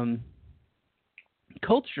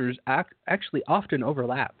cultures actually often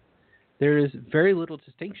overlap. There is very little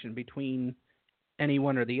distinction between any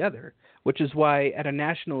one or the other, which is why at a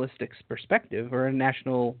nationalistic perspective or a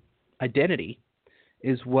national identity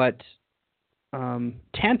is what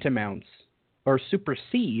tantamounts or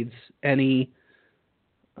supersedes any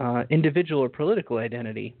individual or political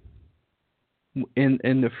identity in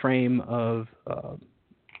the frame of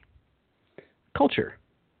culture.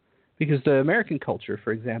 Because the American culture,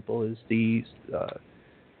 for example, is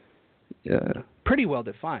pretty well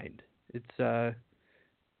defined. It's, how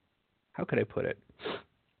could I put it?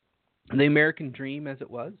 The American dream, as it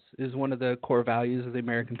was, is one of the core values of the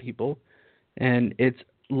American people. And it's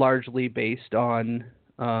largely based on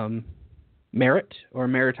merit or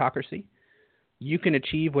meritocracy. You can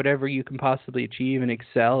achieve whatever you can possibly achieve and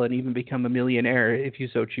excel and even become a millionaire if you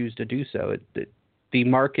so choose to do so. The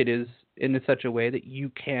market is in such a way that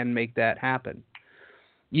you can make that happen.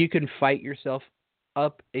 You can fight yourself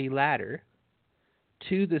up a ladder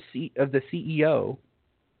to the seat of the CEO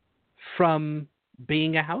from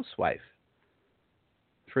being a housewife.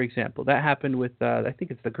 For example, that happened with, I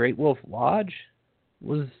think it's the Great Wolf Lodge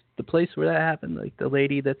was the place where that happened. Like the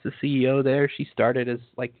lady that's the CEO there, she started as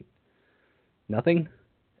like nothing,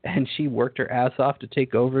 and she worked her ass off to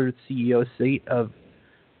take over the CEO seat of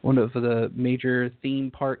one of the major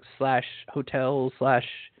theme parks slash hotels slash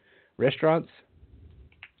restaurants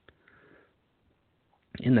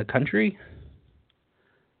in the country.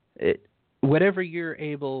 Whatever you're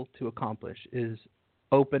able to accomplish is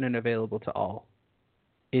open and available to all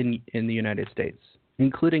in the United States,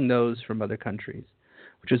 including those from other countries,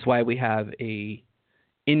 which is why we have a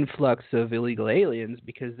influx of illegal aliens,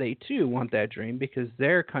 because they too want that dream, because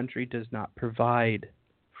their country does not provide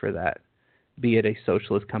for that, be it a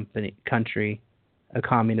socialist country, a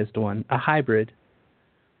communist one, a hybrid,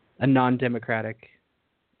 a non-democratic,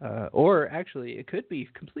 or actually it could be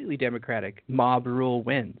completely democratic. Mob rule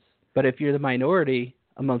wins. But if you're the minority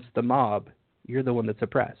amongst the mob, you're the one that's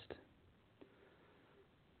oppressed.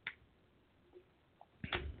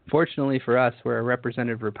 Fortunately for us, we're a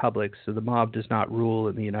representative republic, so the mob does not rule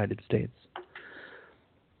in the United States.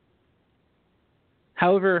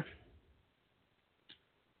 However,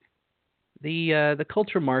 the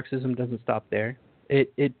culture of Marxism doesn't stop there.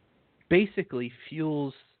 It basically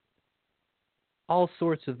fuels all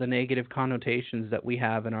sorts of the negative connotations that we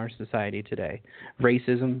have in our society today.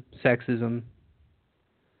 Racism, sexism,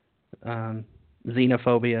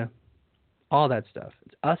 xenophobia, all that stuff.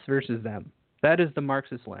 It's us versus them. That is the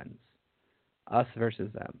Marxist lens. Us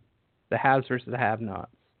versus them. The haves versus the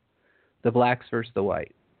have-nots. The blacks versus the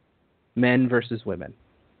white. Men versus women.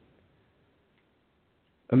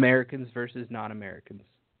 Americans versus non-Americans.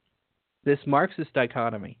 This Marxist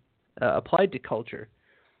dichotomy, applied to culture,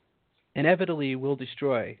 inevitably will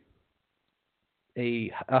destroy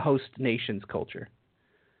a host nation's culture,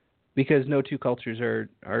 because no two cultures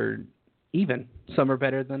are even. Some are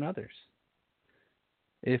better than others.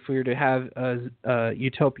 If we were to have a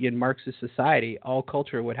utopian Marxist society, all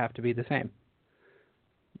culture would have to be the same.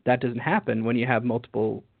 That doesn't happen when you have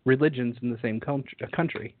multiple religions in the same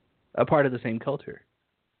country, a part of the same culture,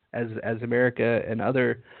 as America and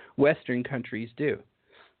other Western countries do.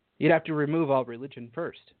 You'd have to remove all religion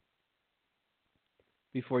first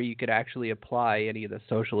before you could actually apply any of the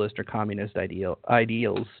socialist or communist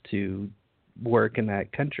ideals to work in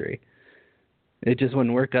that country. It just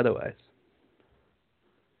wouldn't work otherwise.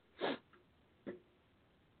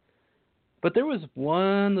 But there was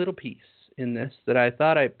one little piece in this that I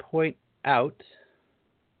thought I'd point out.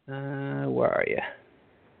 Where are you?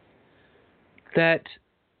 That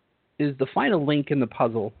is the final link in the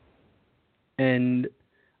puzzle. And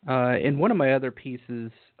in one of my other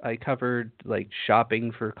pieces, I covered like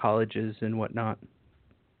shopping for colleges and whatnot.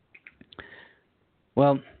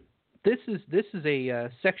 Well, this is a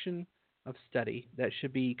section of study that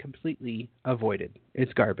should be completely avoided.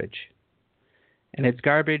 It's garbage. And it's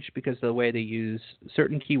garbage because of the way they use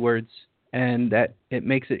certain keywords, and that it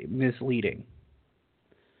makes it misleading.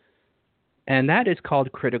 And that is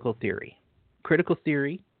called critical theory. Critical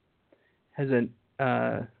theory has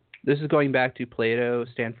this is going back to Plato,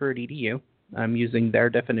 Stanford, EDU. I'm using their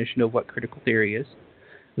definition of what critical theory is.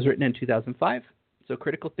 It was written in 2005. So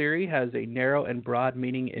critical theory has a narrow and broad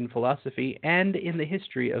meaning in philosophy and in the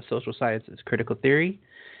history of social sciences. Critical theory,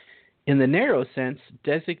 in the narrow sense,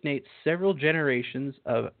 designates several generations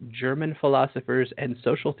of German philosophers and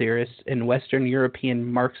social theorists in Western European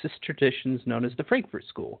Marxist traditions known as the Frankfurt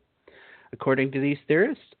School. According to these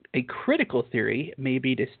theorists, a critical theory may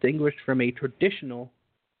be distinguished from a traditional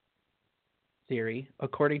theory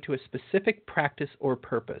according to a specific practice or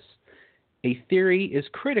purpose. A theory is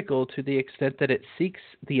critical to the extent that it seeks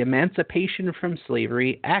the emancipation from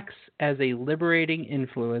slavery, acts as a liberating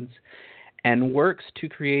influence, and works to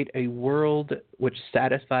create a world which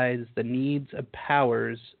satisfies the needs and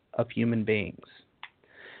powers of human beings.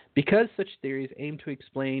 Because such theories aim to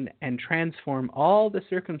explain and transform all the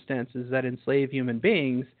circumstances that enslave human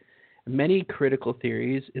beings, many critical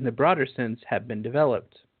theories in the broader sense have been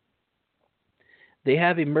developed. They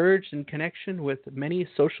have emerged in connection with many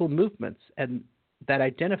social movements and that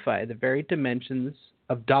identify the varied dimensions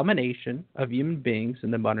of domination of human beings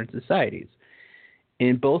in the modern societies.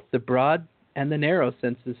 In both the broad and the narrow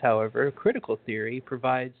senses, however, critical theory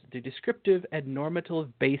provides the descriptive and normative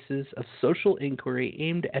basis of social inquiry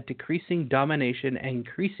aimed at decreasing domination and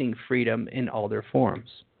increasing freedom in all their forms.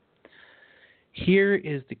 Here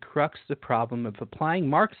is the crux of the problem of applying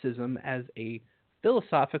Marxism as a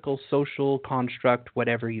philosophical, social construct,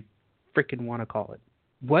 whatever you frickin' want to call it.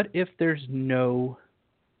 What if there's no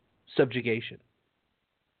subjugation?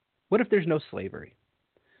 What if there's no slavery?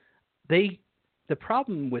 The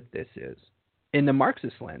problem with this is, in the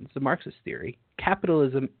Marxist lens, the Marxist theory,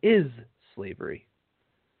 capitalism is slavery.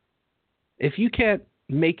 If you can't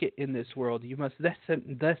make it in this world, you must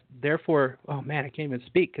therefore, oh man, I can't even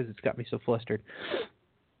speak because it's got me so flustered.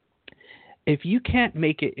 If you can't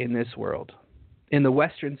make it in this world, in the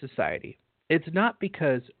Western society, it's not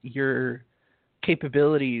because your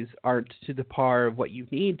capabilities aren't to the par of what you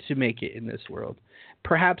need to make it in this world.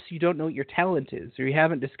 Perhaps you don't know what your talent is, or you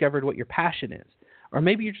haven't discovered what your passion is, or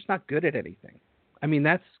maybe you're just not good at anything. I mean,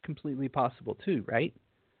 that's completely possible too, right?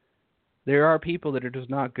 There are people that are just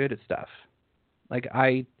not good at stuff. Like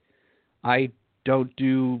I don't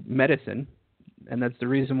do medicine, and that's the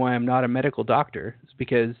reason why I'm not a medical doctor. It's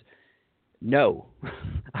because no,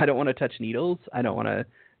 I don't want to touch needles. I don't want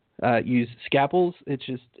to use scalpels. It's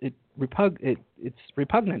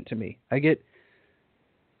repugnant to me. I get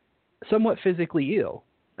somewhat physically ill,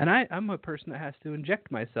 and I'm a person that has to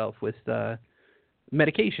inject myself with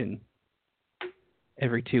medication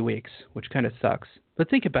every 2 weeks, which kind of sucks. But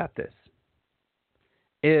think about this.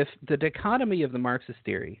 If the dichotomy of the Marxist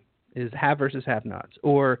theory is have versus have-nots,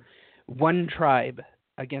 or one tribe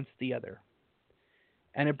against the other,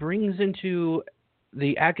 and it brings into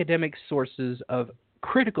the academic sources of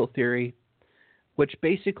critical theory, which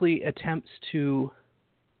basically attempts to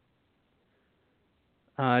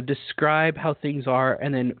describe how things are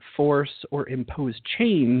and then force or impose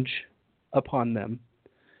change upon them,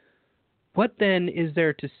 what then is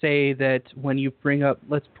there to say that when you bring up,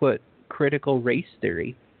 let's put critical race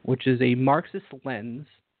theory, which is a Marxist lens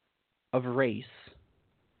of race,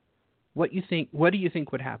 what do you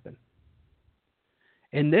think would happen?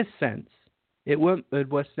 In this sense, oh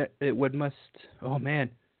man,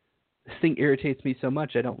 this thing irritates me so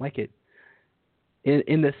much, I don't like it.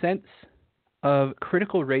 In the sense of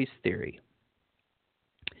critical race theory,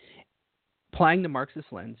 applying the Marxist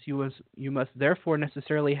lens, you must therefore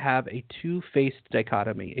necessarily have a two-faced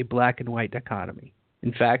dichotomy, a black and white dichotomy.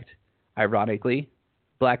 In fact, ironically,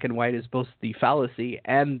 black and white is both the fallacy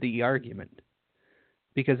and the argument,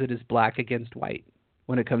 because it is black against white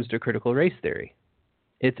when it comes to critical race theory.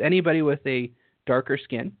 It's anybody with a darker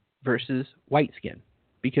skin versus white skin,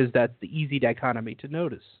 because that's the easy dichotomy to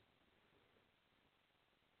notice.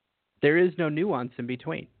 There is no nuance in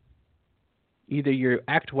between. Either you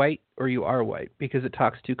act white or you are white, because it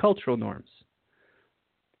talks to cultural norms.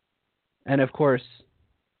 And of course,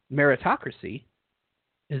 meritocracy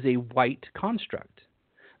is a white construct.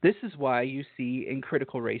 This is why you see in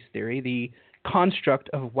critical race theory the construct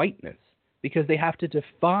of whiteness, because they have to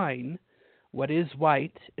define what is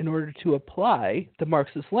white in order to apply the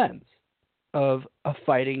Marxist lens of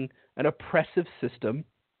fighting an oppressive system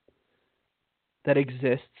that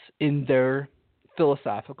exists in their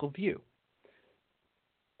philosophical view.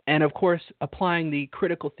 And of course, applying the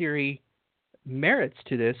critical theory merits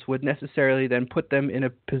to this would necessarily then put them in a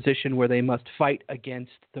position where they must fight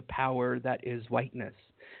against the power that is whiteness,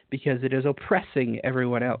 because it is oppressing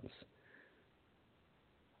everyone else.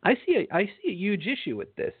 I see a huge issue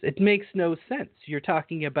with this. It makes no sense. You're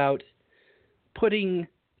talking about putting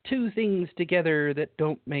two things together that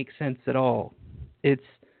don't make sense at all. It's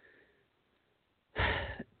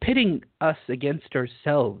pitting us against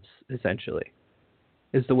ourselves, essentially,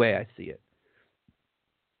 is the way I see it.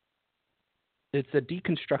 It's a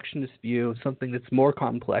deconstructionist view of something that's more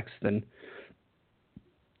complex than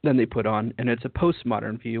they put on, and it's a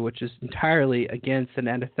postmodern view, which is entirely against and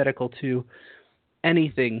antithetical to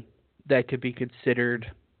anything that could be considered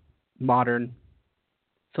modern,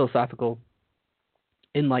 philosophical,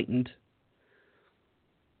 enlightened.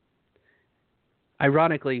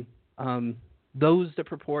 Ironically, those that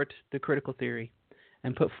purport the critical theory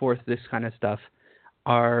and put forth this kind of stuff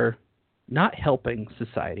are not helping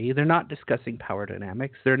society. They're not discussing power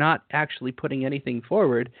dynamics. They're not actually putting anything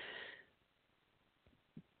forward,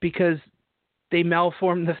 because they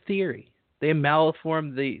malform the theory. They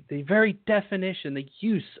malform the very definition, the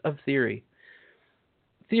use of theory.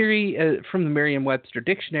 Theory, from the Merriam-Webster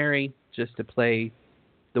dictionary, just to play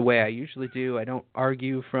the way I usually do, I don't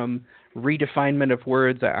argue from redefinement of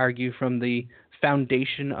words. I argue from the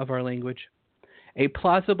foundation of our language. A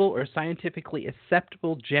plausible or scientifically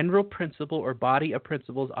acceptable general principle or body of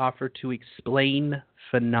principles offered to explain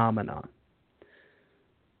phenomena.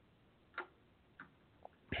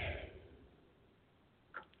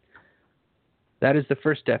 That is the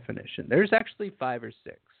first definition. There's actually 5 or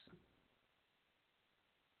 6.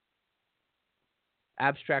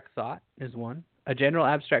 Abstract thought is one. A general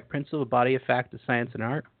abstract principle, a body of fact of science and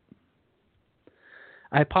art.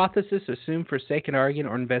 A hypothesis assumed for sake of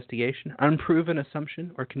argument or investigation. Unproven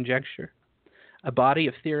assumption or conjecture. A body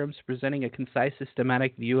of theorems presenting a concise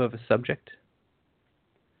systematic view of a subject.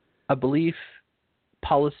 A belief,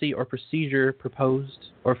 policy, or procedure proposed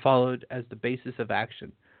or followed as the basis of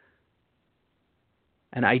action.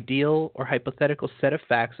 An ideal or hypothetical set of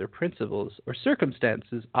facts or principles or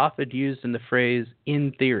circumstances often used in the phrase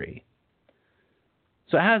 "in theory."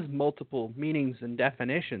 So it has multiple meanings and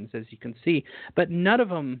definitions, as you can see, but none of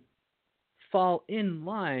them fall in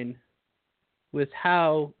line with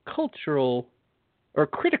how cultural or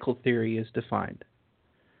critical theory is defined.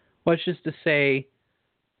 Which is to say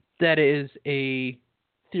that it is a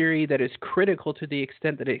theory that is critical to the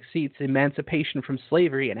extent that it seeks emancipation from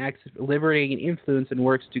slavery and acts of liberating influence and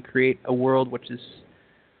works to create a world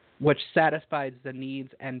which satisfies the needs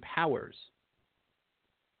and powers.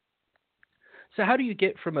 So how do you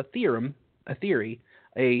get from a theory,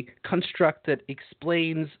 a construct that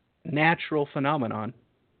explains natural phenomenon,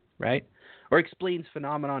 right? Or explains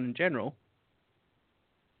phenomenon in general,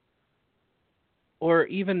 or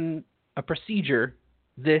even a procedure,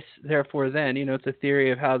 this, therefore, then, it's a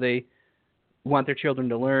theory of how they want their children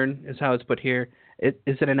to learn, is how it's put here. Is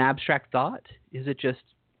it an abstract thought? Is it just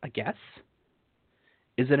a guess?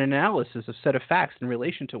 Is it an analysis of set of facts in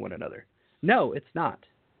relation to one another? No, it's not.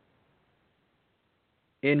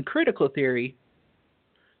 In critical theory,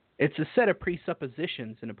 it's a set of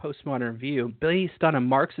presuppositions in a postmodern view based on a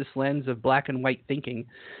Marxist lens of black and white thinking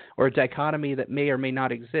or a dichotomy that may or may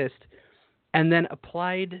not exist, and then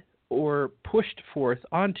applied or pushed forth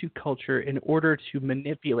onto culture in order to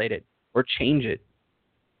manipulate it or change it.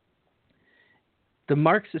 The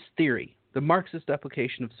Marxist theory, the Marxist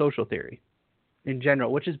application of social theory in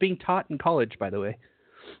general, which is being taught in college, by the way,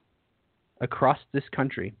 across this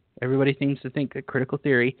country. Everybody seems to think that critical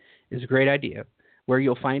theory is a great idea. Where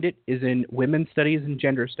you'll find it is in women's studies and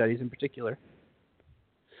gender studies in particular.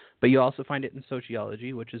 But you also find it in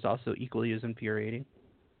sociology, which is also equally as infuriating.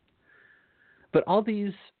 But all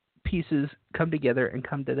these pieces come together and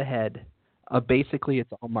come to the head of basically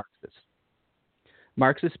it's all Marxist.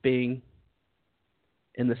 Marxist being,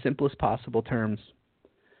 in the simplest possible terms,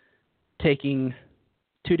 taking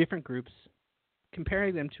two different groups,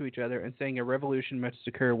 comparing them to each other, and saying a revolution must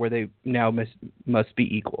occur where they now must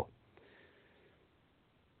be equal.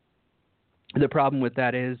 The problem with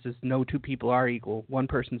that is no two people are equal. One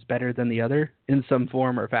person's better than the other in some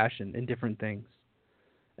form or fashion in different things.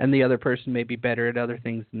 And the other person may be better at other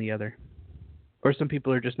things than the other. Or some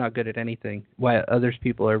people are just not good at anything, while others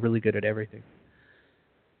people are really good at everything.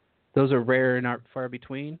 Those are rare and aren't far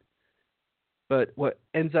between. But what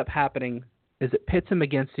ends up happening is it pits them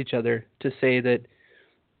against each other to say that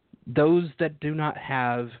those that do not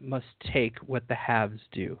have must take what the haves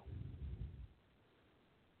do.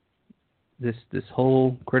 This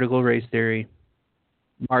whole critical race theory,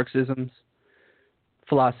 Marxism's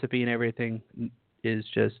philosophy and everything is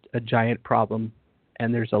just a giant problem,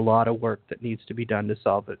 and there's a lot of work that needs to be done to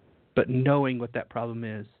solve it. But knowing what that problem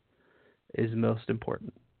is most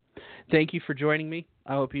important. Thank you for joining me.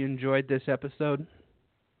 I hope you enjoyed this episode.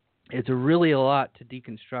 It's really a lot to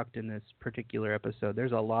deconstruct in this particular episode.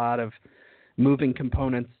 There's a lot of moving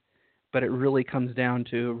components, but it really comes down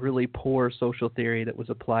to really poor social theory that was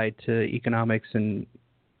applied to economics and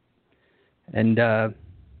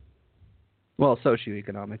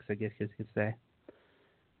socioeconomics, I guess you could say.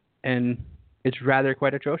 And it's rather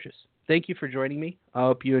quite atrocious. Thank you for joining me. I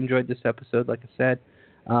hope you enjoyed this episode, like I said.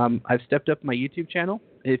 I've stepped up my YouTube channel.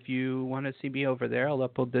 If you want to see me over there, I'll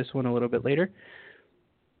upload this one a little bit later.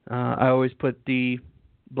 I always put the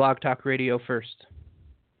Blog Talk Radio first.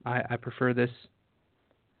 I prefer this,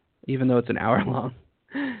 even though it's an hour long.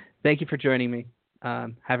 Thank you for joining me.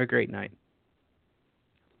 Have a great night.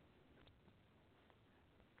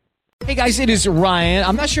 Hey guys, it is Ryan.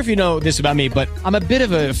 I'm not sure if you know this about me, but I'm a bit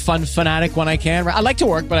of a fun fanatic when I can. I like to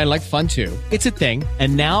work, but I like fun too. It's a thing.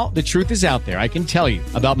 And now the truth is out there. I can tell you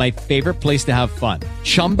about my favorite place to have fun.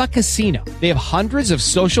 Chumba Casino. They have hundreds of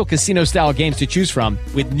social casino style games to choose from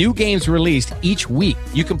with new games released each week.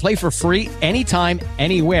 You can play for free anytime,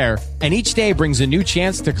 anywhere. And each day brings a new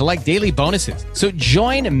chance to collect daily bonuses. So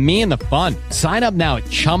join me in the fun. Sign up now at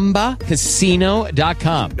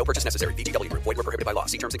ChumbaCasino.com. No purchase necessary. VGW Group. Void where prohibited by law.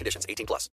 See terms and conditions. 18+.